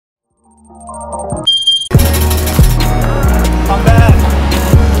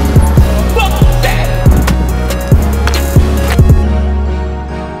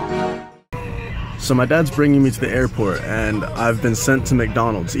So my dad's bringing me to the airport, and I've been sent to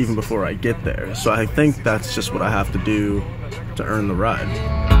McDonald's even before I get there. So I think that's just what I have to do to earn the ride.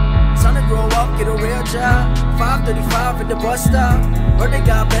 Time to grow up, get a real job. 5:35 at the bus stop. Heard they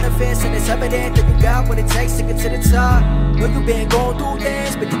got benefits, and it's evident that you got what it takes to get to the top. Well, you been going through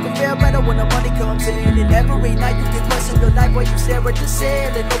things, but you can feel better when the money comes in. And every night you get question your life while you stare at the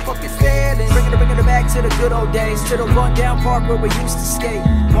ceiling. No fucking feeling. Bringing it back to the good old days, to the rundown park where we used to skate.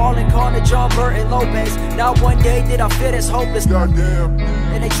 Calling Carnage, John Burton, Lopez. Not one day did I feel as hopeless. Goddamn.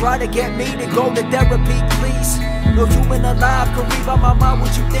 And they try to get me to go to therapy, please. No human alive could read by my mind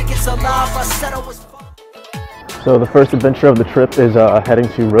what you think it's alive. I said I was. So the first adventure of the trip is heading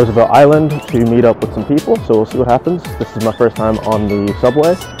to Roosevelt Island to meet up with some people, so we'll see what happens. This is my first time on the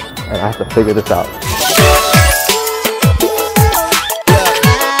subway, and I have to figure this out.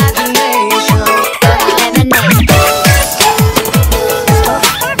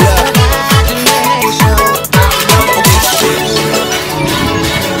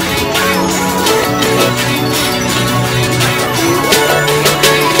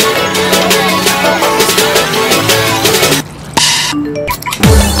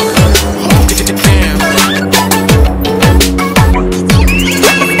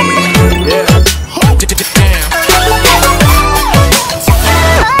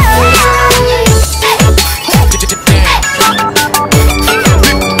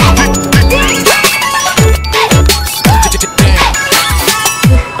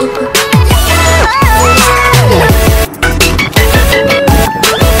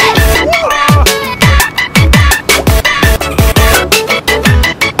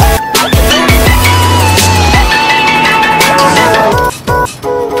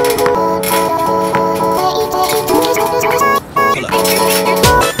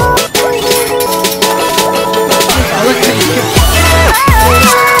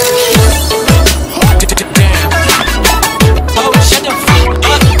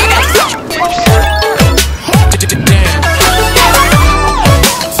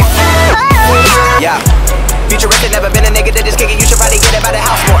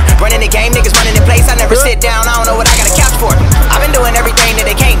 Sit down, I don't know what I got a couch for. I've been doing everything that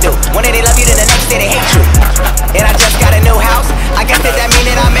they can't do. One day they love you, then the next day they hate you. And I just got a new house. I guess that mean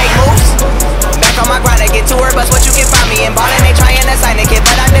that I make moves. Back on my grind, I get to her, but what you can find me in ballin', they trying to sign a kid,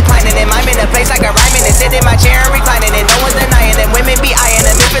 but I'm declining. And I'm in a place like a rhyming and sit in my chair and reclining, and no one's denying. And women be eyeing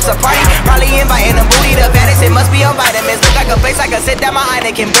them if it's a party, probably inviting them booty the baddest. It must be on vitamins. Look like a place I can sit down my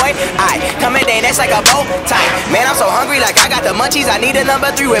Heineken, boy. I come in day, that's like a bow tie. Man, I'm so hungry, like I got the munchies. I need a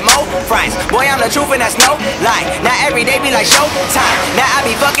number 3 with more fries. Boy, I'm the truth and that's no lie. Now every day be like show time. Now I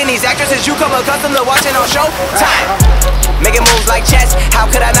be fucking these actresses you come accustomed to watching on show time. Making moves like chess. How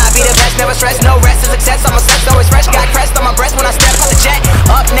could I not be the best? Never stress, no rest is success. I'm obsessed, always fresh. Got crest on my breast when I step on the jet.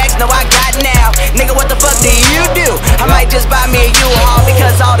 Up next, no I got now. Nigga, what the fuck do you do? I might just buy me a U-Haul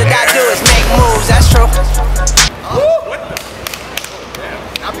because all that I do is make moves. That's true.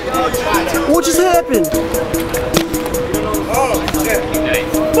 What just happened? Oh shit.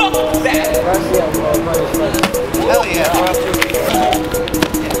 Fuck that. Hell yeah.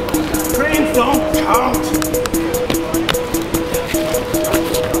 Trains don't count.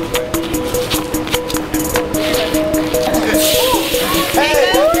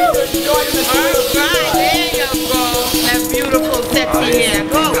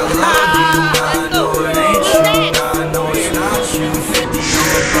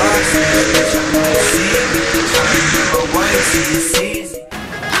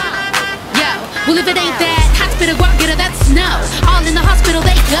 Well, if it ain't that, hospital walk getter, that's no. All in the hospital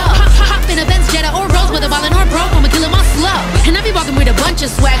they go. Hop in a Benz Jetta or Rose, whether ballin' or broke, I'ma kill 'em all slow. And I be walking with a bunch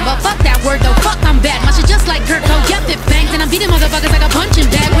of swag, but fuck that word though, fuck I'm bad. My shit just like Kurt Cole, yep it bangs. And I'm beating motherfuckers like a punching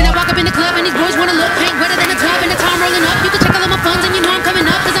bag. When I walk up in the club and these boys wanna look paint wetter than a tub, and the time rolling up, you can check all of my funds and you know I'm coming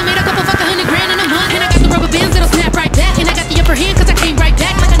up, cause I made a couple fucking $100,000 in a month. And I got the rubber bands that'll snap right back, and I got the upper hand cause I came right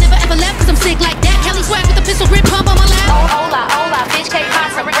back like I never ever left, cause I'm sick like that. Kelly swag with a pistol grip pump on my lap. Hola, hola, bitch,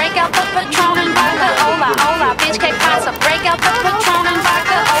 K-Pasa, break out the Patron and vodka. Hola, hola, bitch, K-Pasa, break out the Patron and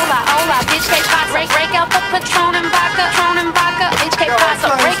vodka. Hola, hola, bitch, K-Pasa, break out the Patron and vodka. Patron and vodka, bitch, K-Pasa,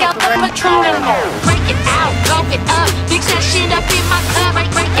 break out the Patron and break it out, go it up, mix that shit up in my cup.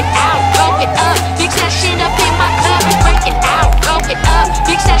 Break it out, go it up, mix that shit up in my cup. Break it out, go it up,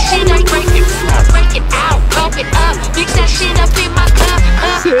 mix that shit up. Break it out, go it up, mix that shit up in my cup.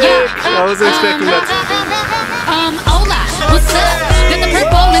 I was expecting that. Hola, what's up? Got the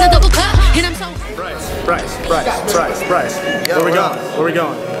purple in a double cup, and I'm so. Bryce. Yeah, Where we going? Where we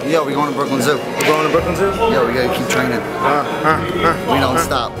going? Yeah, we're going to Brooklyn Zoo. We're going to Brooklyn Zoo? Yeah, we gotta keep training. We don't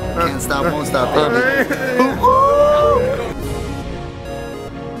stop. Can't stop, won't stop, baby.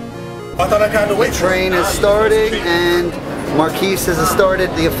 I thought I kind of wait. The train is starting, and Marquis has started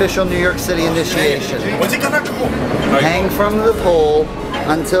the official New York City initiation. When's it gonna go? Hang from the pole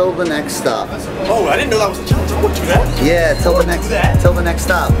until the next stop. Oh, I didn't know that was a challenge. I would do that. Yeah, till the next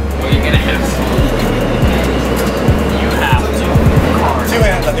stop. Well, you're gonna have to. You have to. 2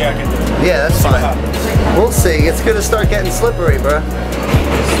 hands, I think I can do it. Yeah, that's fine. We'll see. It's gonna start getting slippery, bro.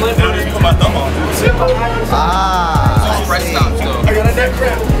 Slippery. Put my thumb on. Ah. Press stops though. I got a neck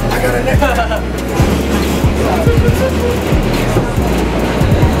cramp. I got a neck cramp.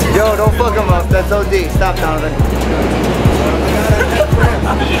 Yo, don't fuck him up. That's OD. Stop, Donovan.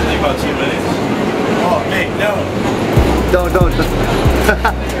 Did you think about 2 minutes? Oh, hey, no. Don't.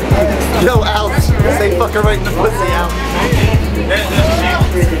 Yo, ouch. Say fucker right in the pussy, ouch.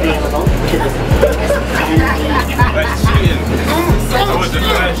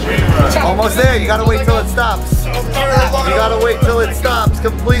 Almost there. You gotta wait till it stops. You gotta wait till it stops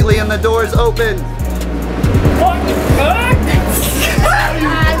completely and the doors open.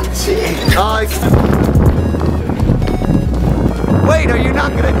 Wait, are you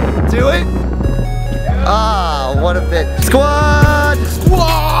not gonna do it? Ah, what a bit. Squad!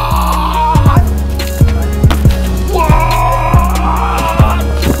 Squad! Squad!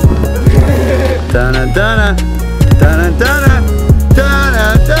 Donna, Donna, Donna, Donna,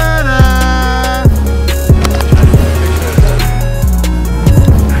 Donna, Donna.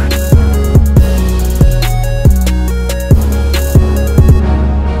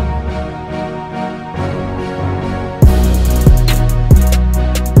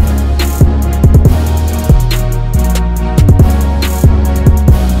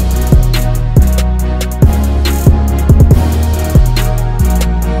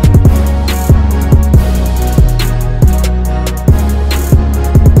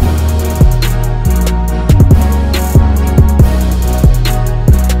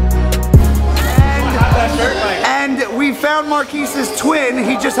 Marquis's twin,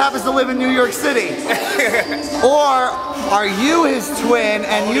 he just happens to live in New York City. Or are you his twin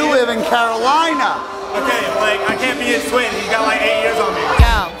and you live in Carolina? Okay, like I can't be his twin. He's got like 8 years on me.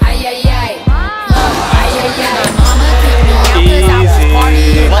 Yo, ay, ay, ay. Ay, ay, ay. Mama kicked me out 'cause I was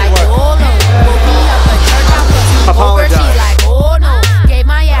partying like, oh no. Woke me up at church, I was over. She's like, oh no. Gave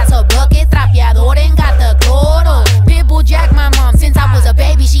my ass a bucket, trapeador, and got the cloro. Pitbull jack my mom since I was a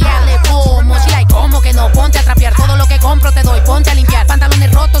baby. She had lip como. She like, como que no, ponte a trapear. Todo lo que compro te doy, ponte a limpiar.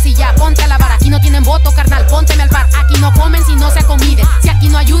 Pantalones rotos y ya, ponte a lavar. Aquí no tienen voto, carnal, pónteme al par. Aquí no comen si no se acomiden. Si aquí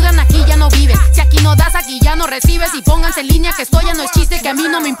no ayudan, aquí ya no viven. Si aquí no das, aquí ya no recibes. Y pónganse en línea que esto ya no es chiste. Que a mí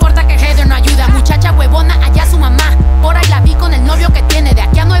no me importa que Heather no ayuda. Muchacha huevona, allá su mamá. Por ahí la vi con el novio que tiene. De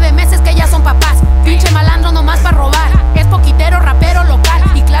aquí a 9 meses que ya son papás. Pinche malandro nomás para robar. Es poquitero, rapero local.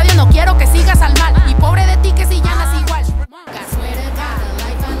 Y Claudio, no quiero que sigas al mal. Y pobre de ti que si ya nací igual.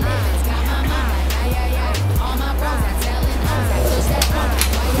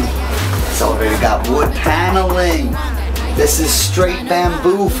 It's already got wood paneling. This is straight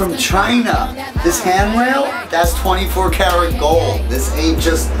bamboo from China. This handrail, that's 24 karat gold. This ain't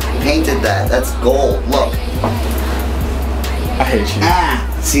just painted that, that's gold. Look. I hate you. Ah,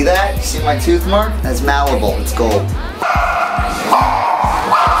 see that? See my tooth mark? That's malleable, it's gold.